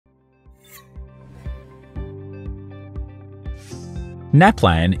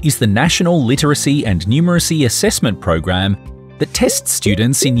NAPLAN is the National Literacy and Numeracy Assessment Program that tests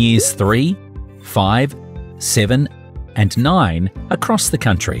students in Years 3, 5, 7 and 9 across the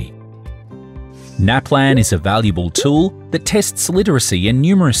country. NAPLAN is a valuable tool that tests literacy and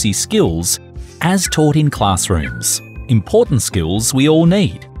numeracy skills as taught in classrooms, important skills we all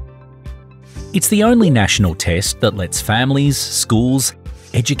need. It's the only national test that lets families, schools,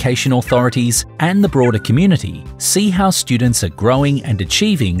 education authorities and the broader community see how students are growing and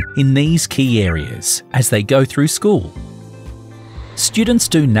achieving in these key areas as they go through school. Students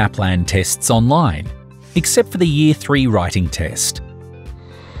do NAPLAN tests online, except for the Year 3 writing test.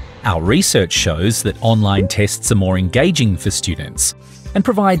 Our research shows that online tests are more engaging for students and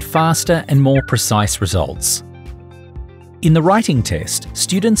provide faster and more precise results. In the writing test,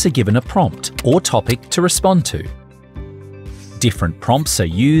 students are given a prompt or topic to respond to. Different prompts are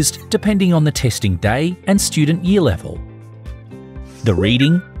used depending on the testing day and student year level. The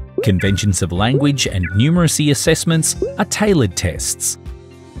reading, conventions of language and numeracy assessments are tailored tests.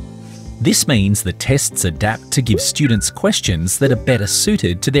 This means the tests adapt to give students questions that are better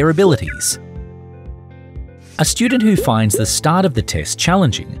suited to their abilities. A student who finds the start of the test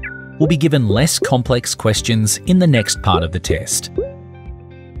challenging will be given less complex questions in the next part of the test.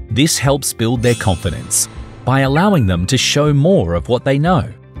 This helps build their confidence by allowing them to show more of what they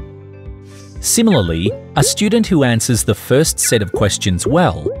know. Similarly, a student who answers the first set of questions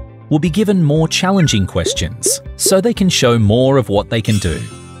well will be given more challenging questions so they can show more of what they can do.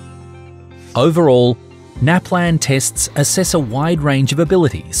 Overall, NAPLAN tests assess a wide range of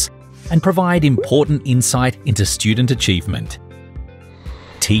abilities and provide important insight into student achievement.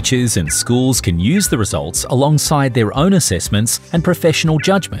 Teachers and schools can use the results alongside their own assessments and professional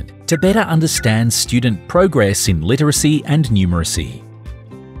judgment to better understand student progress in literacy and numeracy.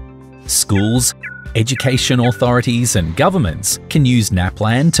 Schools, education authorities and governments can use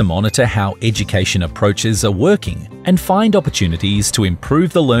NAPLAN to monitor how education approaches are working and find opportunities to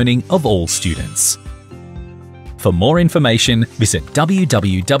improve the learning of all students. For more information, visit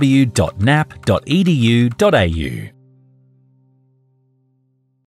www.nap.edu.au.